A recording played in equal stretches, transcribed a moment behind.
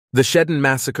The Shedden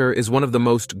Massacre is one of the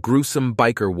most gruesome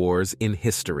biker wars in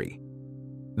history.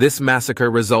 This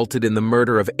massacre resulted in the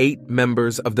murder of 8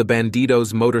 members of the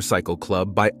Bandidos Motorcycle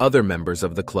Club by other members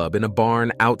of the club in a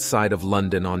barn outside of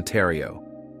London, Ontario.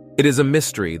 It is a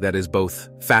mystery that is both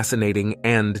fascinating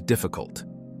and difficult.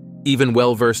 Even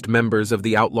well-versed members of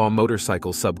the outlaw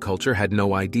motorcycle subculture had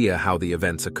no idea how the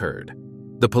events occurred.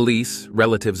 The police,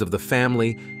 relatives of the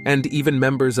family, and even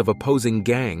members of opposing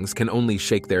gangs can only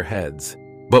shake their heads.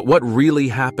 But what really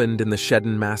happened in the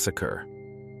Shedden Massacre?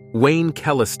 Wayne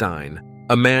Kellestine,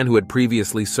 a man who had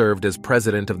previously served as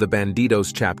president of the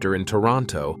Bandidos chapter in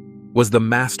Toronto, was the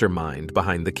mastermind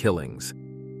behind the killings.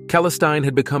 Kellestine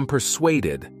had become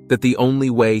persuaded that the only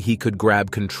way he could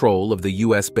grab control of the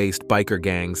US-based biker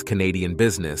gang's Canadian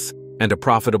business and a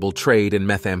profitable trade in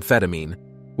methamphetamine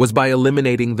was by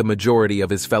eliminating the majority of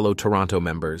his fellow Toronto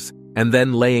members and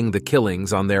then laying the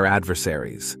killings on their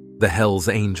adversaries, the Hells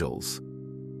Angels.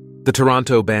 The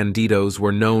Toronto Bandidos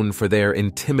were known for their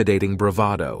intimidating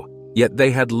bravado, yet they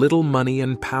had little money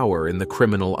and power in the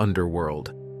criminal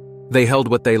underworld. They held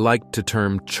what they liked to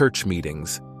term church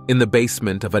meetings in the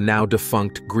basement of a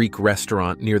now-defunct Greek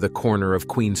restaurant near the corner of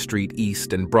Queen Street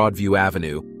East and Broadview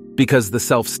Avenue because the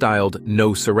self-styled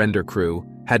No Surrender crew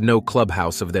had no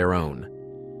clubhouse of their own.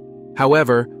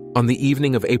 However, on the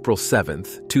evening of April 7,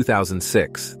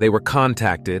 2006, they were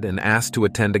contacted and asked to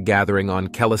attend a gathering on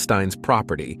Kellestine's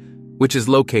property, which is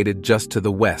located just to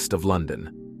the west of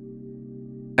London.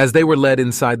 As they were led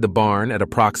inside the barn at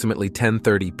approximately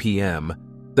 10:30 p.m.,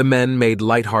 the men made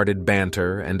lighthearted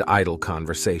banter and idle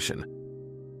conversation.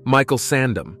 Michael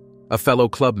Sandom, a fellow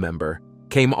club member,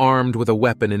 came armed with a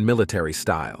weapon in military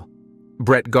style.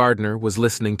 Brett Gardner was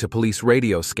listening to police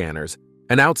radio scanners,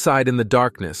 and outside in the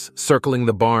darkness, circling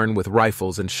the barn with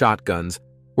rifles and shotguns,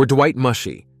 were Dwight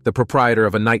Mushy, the proprietor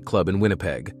of a nightclub in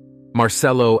Winnipeg,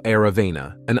 Marcelo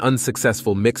Aravena, an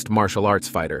unsuccessful mixed martial arts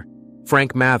fighter,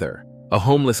 Frank Mather, a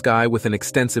homeless guy with an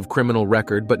extensive criminal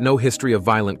record but no history of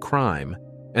violent crime,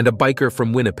 and a biker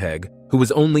from Winnipeg who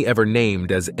was only ever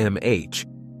named as MH.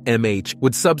 MH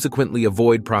would subsequently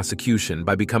avoid prosecution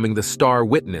by becoming the star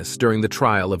witness during the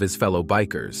trial of his fellow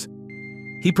bikers.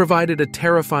 He provided a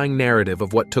terrifying narrative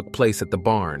of what took place at the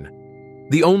barn.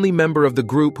 The only member of the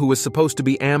group who was supposed to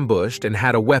be ambushed and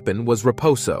had a weapon was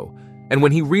Raposo, and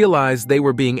when he realized they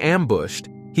were being ambushed,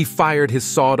 he fired his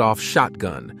sawed-off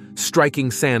shotgun,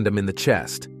 striking Sandom in the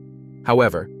chest.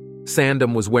 However,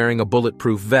 Sandom was wearing a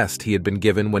bulletproof vest he had been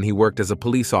given when he worked as a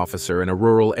police officer in a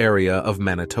rural area of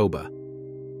Manitoba.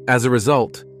 As a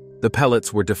result, the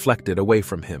pellets were deflected away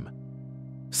from him.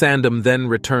 Sandom then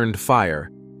returned fire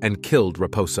and killed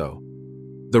Raposo.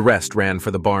 The rest ran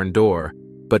for the barn door,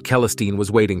 but Kellestine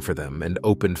was waiting for them and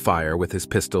opened fire with his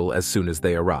pistol as soon as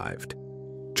they arrived.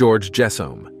 George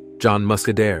GRUESOME, John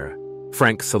Muscadere,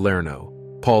 Frank Salerno,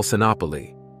 Paul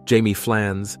Sinopoli, Jamie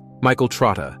Flans, Michael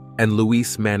Trotta, and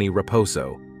Luis Manny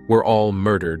Raposo were all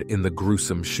murdered in the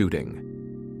gruesome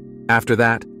shooting. After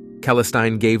that,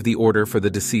 Kellestine gave the order for the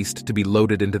deceased to be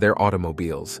loaded into their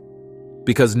automobiles.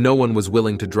 Because no one was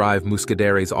willing to drive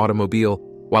Muscadere's automobile,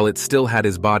 while it still had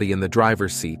his body in the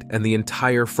driver's seat and the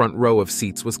entire front row of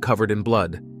seats was covered in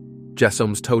blood,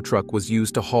 GRUESOME's tow truck was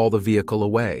used to haul the vehicle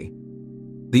away.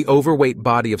 The overweight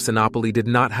body of Sinopoli did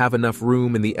not have enough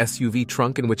room in the SUV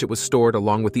trunk in which it was stored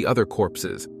along with the other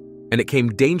corpses, and it came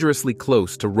dangerously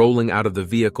close to rolling out of the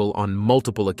vehicle on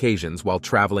multiple occasions while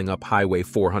traveling up Highway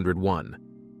 401.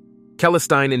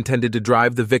 Kellestine intended to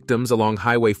drive the victims along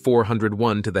Highway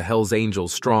 401 to the Hells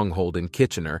Angels stronghold in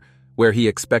Kitchener, where he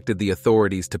expected the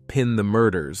authorities to pin the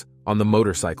murders on the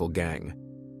motorcycle gang.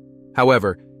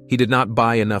 However, he did not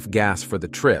buy enough gas for the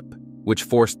trip, which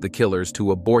forced the killers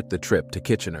to abort the trip to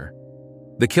Kitchener.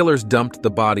 The killers dumped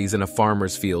the bodies in a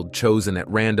farmer's field chosen at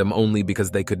random only because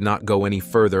they could not go any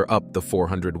further up the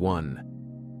 401.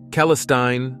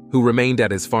 Kellestine, who remained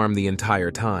at his farm the entire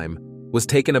time, was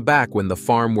taken aback when the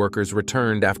farm workers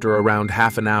returned after around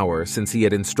half an hour since he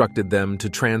had instructed them to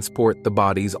transport the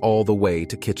bodies all the way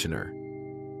to Kitchener.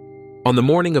 On the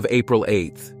morning of April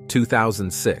 8,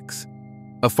 2006,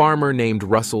 a farmer named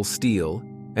Russell Steele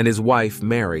and his wife,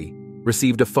 Mary,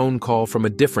 received a phone call from a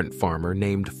different farmer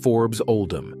named Forbes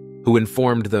Oldham, who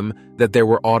informed them that there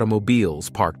were automobiles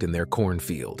parked in their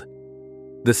cornfield.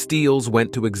 The Steeles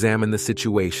went to examine the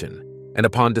situation, and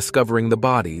upon discovering the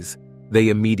bodies, they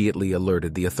immediately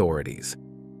alerted the authorities.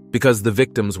 Because the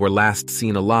victims were last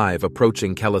seen alive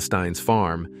approaching Kellestine's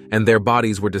farm, and their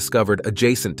bodies were discovered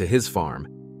adjacent to his farm,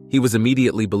 he was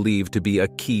immediately believed to be a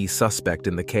key suspect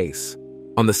in the case.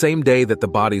 On the same day that the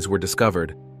bodies were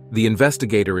discovered, the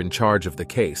investigator in charge of the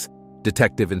case,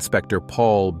 Detective Inspector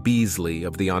Paul Beasley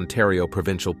of the Ontario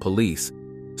Provincial Police,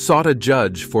 sought a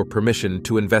judge for permission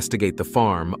to investigate the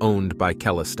farm owned by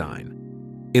Kellestine.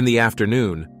 In the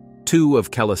afternoon, two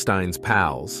of Kellestine's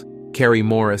pals, Kerry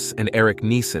Morris and Eric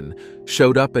Neeson,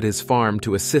 showed up at his farm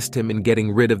to assist him in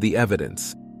getting rid of the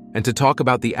evidence and to talk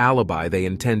about the alibi they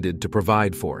intended to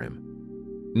provide for him.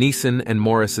 Neeson and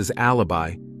Morris's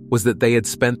alibi was that they had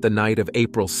spent the night of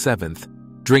April 7th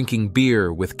drinking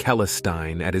beer with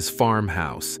Kellestine at his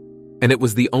farmhouse, and it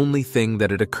was the only thing that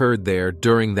had occurred there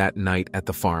during that night at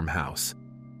the farmhouse.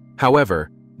 However,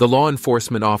 the law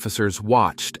enforcement officers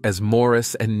watched as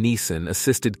Morris and Neeson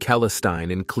assisted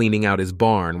Kellestine in cleaning out his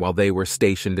barn while they were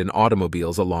stationed in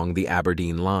automobiles along the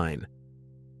Aberdeen line.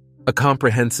 A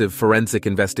comprehensive forensic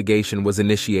investigation was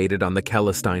initiated on the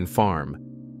Kellestine farm,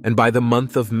 and by the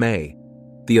month of May,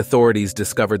 the authorities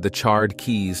discovered the charred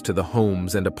keys to the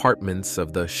homes and apartments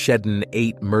of the Shedden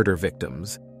 8 murder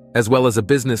victims, as well as a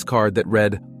business card that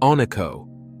read Onico,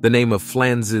 the name of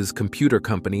Flanz's computer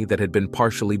company that had been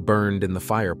partially burned in the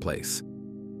fireplace.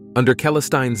 Under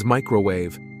Kellestine's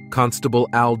microwave, Constable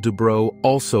Al Dubrow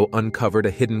also uncovered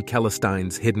a hidden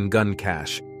Kellestine's hidden gun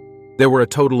cache. There were a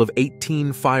total of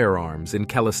 18 firearms in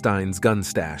Kellestine's gun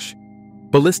stash.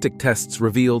 Ballistic tests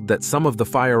revealed that some of the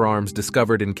firearms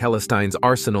discovered in Kellestine's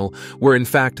arsenal were in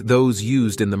fact those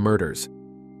used in the murders.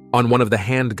 On one of the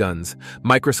handguns,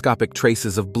 microscopic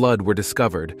traces of blood were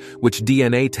discovered, which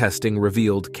DNA testing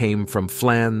revealed came from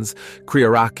Flanz,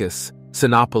 Kriarakis,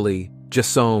 Sinopoli,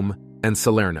 GRUESOME, and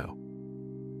Salerno.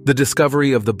 The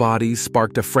discovery of the bodies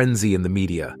sparked a frenzy in the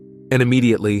media, and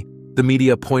immediately, the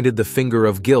media pointed the finger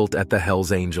of guilt at the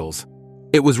Hells Angels.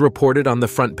 It was reported on the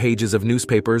front pages of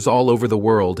newspapers all over the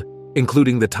world,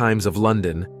 including the Times of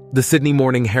London, the Sydney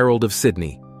Morning Herald of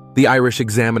Sydney, the Irish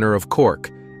Examiner of Cork,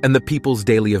 and the People's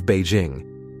Daily of Beijing.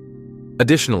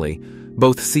 Additionally,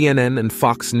 both CNN and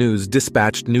Fox News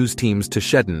dispatched news teams to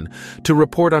Shedden to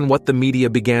report on what the media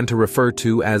began to refer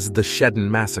to as the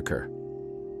Shedden Massacre.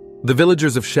 The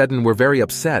villagers of Shedden were very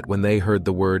upset when they heard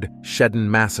the word Shedden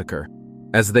Massacre,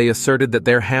 as they asserted that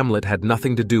their hamlet had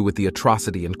nothing to do with the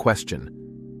atrocity in question.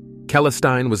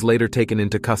 Kellestine was later taken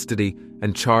into custody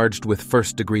and charged with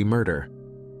first-degree murder.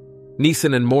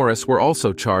 Neeson and Morris were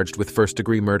also charged with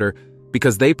first-degree murder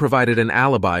because they provided an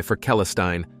alibi for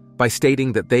Kellestine by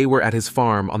stating that they were at his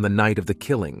farm on the night of the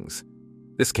killings.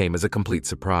 This came as a complete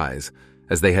surprise,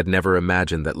 as they had never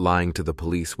imagined that lying to the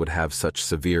police would have such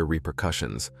severe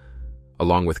repercussions.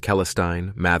 Along with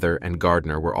Kellestine, Mather, and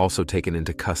Gardner were also taken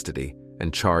into custody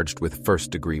and charged with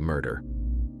first-degree murder.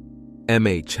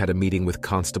 MH had a meeting with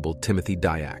Constable Timothy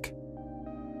Dyack.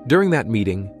 During that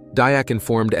meeting, Dyack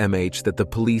informed MH that the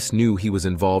police knew he was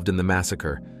involved in the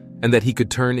massacre and that he could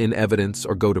turn in evidence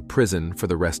or go to prison for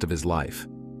the rest of his life.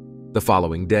 The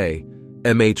following day,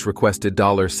 MH requested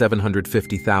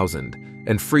 $750,000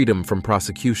 and freedom from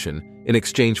prosecution in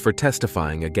exchange for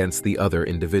testifying against the other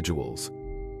individuals.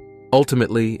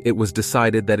 Ultimately, it was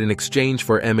decided that in exchange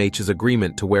for MH's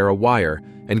agreement to wear a wire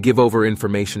and give over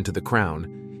information to the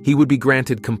Crown, he would be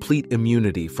granted complete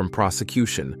immunity from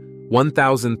prosecution,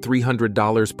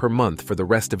 $1,300 per month for the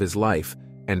rest of his life,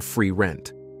 and free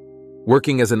rent.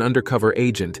 Working as an undercover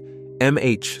agent,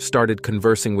 MH started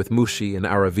conversing with Mushi and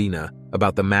Aravina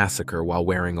about the massacre while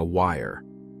wearing a wire.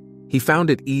 He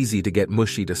found it easy to get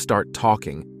Mushi to start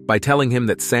talking by telling him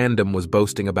that Sandom was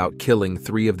boasting about killing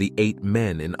 3 of the 8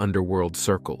 men in underworld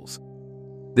circles.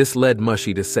 This led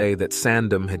Mushi to say that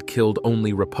Sandom had killed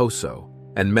only Raposo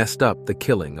and messed up the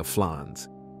killing of Flanz.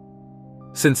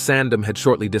 Since Sandom had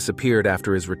shortly disappeared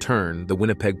after his return, the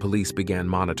Winnipeg police began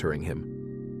monitoring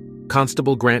him.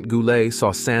 Constable Grant Goulet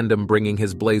saw Sandom bringing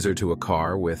his Blazer to a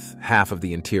car with half of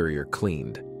the interior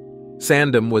cleaned.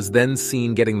 Sandom was then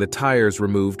seen getting the tires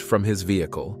removed from his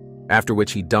vehicle, after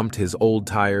which he dumped his old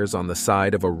tires on the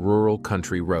side of a rural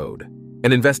country road.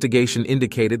 An investigation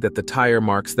indicated that the tire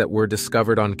marks that were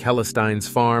discovered on Kellestine's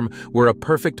farm were a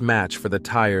perfect match for the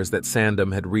tires that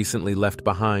Sandom had recently left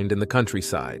behind in the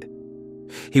countryside.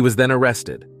 He was then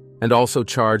arrested and also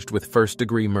charged with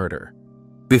first-degree murder.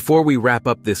 Before we wrap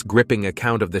up this gripping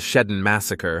account of the Shedden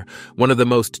Massacre, one of the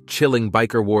most chilling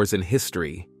biker wars in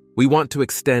history, we want to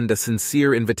extend a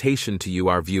sincere invitation to you,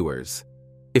 our viewers.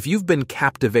 If you've been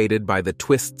captivated by the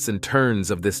twists and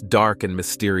turns of this dark and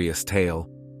mysterious tale,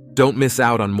 don't miss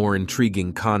out on more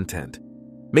intriguing content.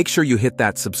 Make sure you hit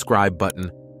that subscribe button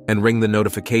and ring the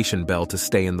notification bell to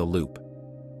stay in the loop.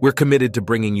 We're committed to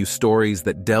bringing you stories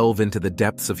that delve into the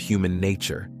depths of human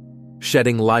nature,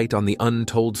 shedding light on the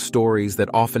untold stories that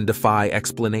often defy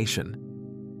explanation.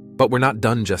 But we're not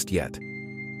done just yet.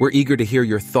 We're eager to hear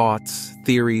your thoughts,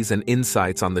 theories, and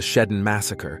insights on the Shedden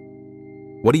Massacre.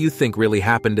 What do you think really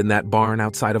happened in that barn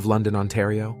outside of London,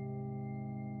 Ontario?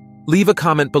 Leave a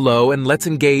comment below and let's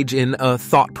engage in a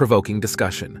thought-provoking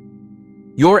discussion.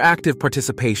 Your active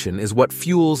participation is what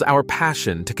fuels our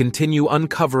passion to continue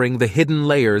uncovering the hidden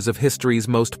layers of history's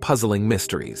most puzzling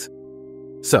mysteries.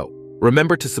 So,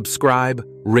 remember to subscribe,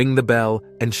 ring the bell,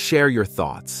 and share your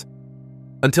thoughts.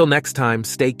 Until next time,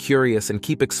 stay curious and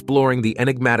keep exploring the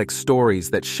enigmatic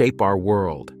stories that shape our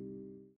world.